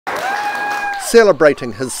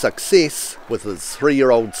celebrating his success with his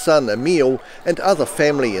 3-year-old son Emil and other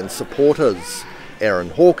family and supporters. Aaron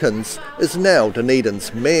Hawkins is now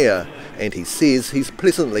Dunedin's mayor, and he says he's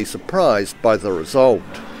pleasantly surprised by the result.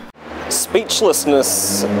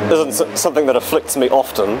 Speechlessness isn't something that afflicts me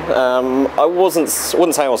often. I wouldn't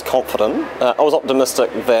say I was confident. I was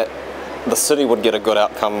optimistic that the city would get a good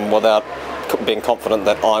outcome without being confident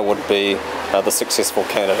that I would be the successful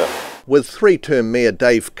candidate. With 3-term Mayor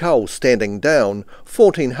Dave Cull standing down,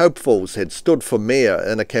 14 hopefuls had stood for mayor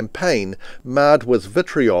in a campaign marred with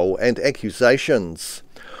vitriol and accusations.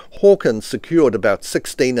 Hawkins secured about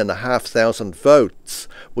 16,500 votes,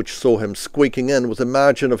 which saw him squeaking in with a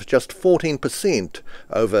margin of just 14%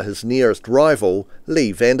 over his nearest rival,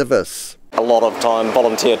 Lee Vandervis. A lot of time,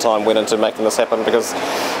 volunteer time, went into making this happen because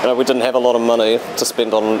we didn't have a lot of money to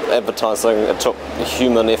spend on advertising. It took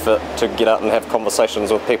human effort to get out and have conversations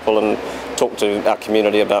with people and talk to our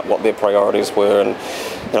community about what their priorities were. And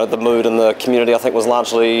the mood in the community, I think, was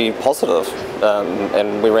largely positive.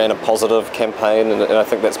 And we ran a positive campaign, and I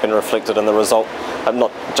think that's been reflected in the result,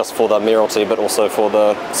 not just for the mayoralty but also for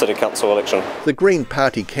the City Council election. The Green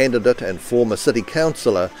Party candidate and former City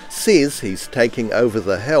Councillor says he's taking over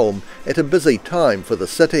the helm at a busy time for the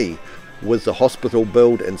city, with the hospital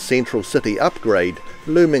build and Central City upgrade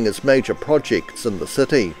looming as major projects in the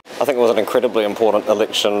city. I think it was an incredibly important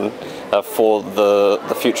election for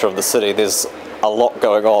the future of the city. There's a lot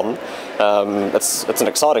going on. It's an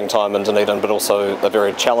exciting time in Dunedin, but also a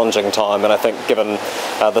very challenging time, and I think given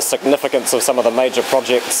the significance of some of the major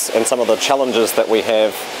projects and some of the challenges that we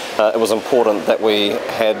have, it was important that we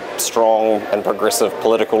had strong and progressive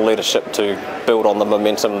political leadership to build on the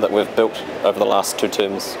momentum that we've built over the last 2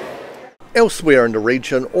 terms. Elsewhere in the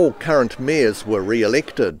region, all current mayors were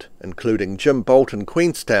re-elected, including Jim Bolt in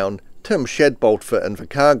Queenstown, Tim Shadbolt for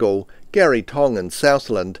Invercargill, Gary Tong in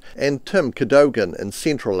Southland and Tim Cadogan in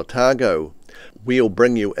Central Otago. We'll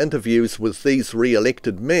bring you interviews with these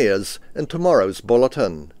re-elected mayors in tomorrow's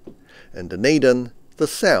bulletin. In Dunedin, the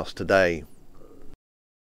South Today.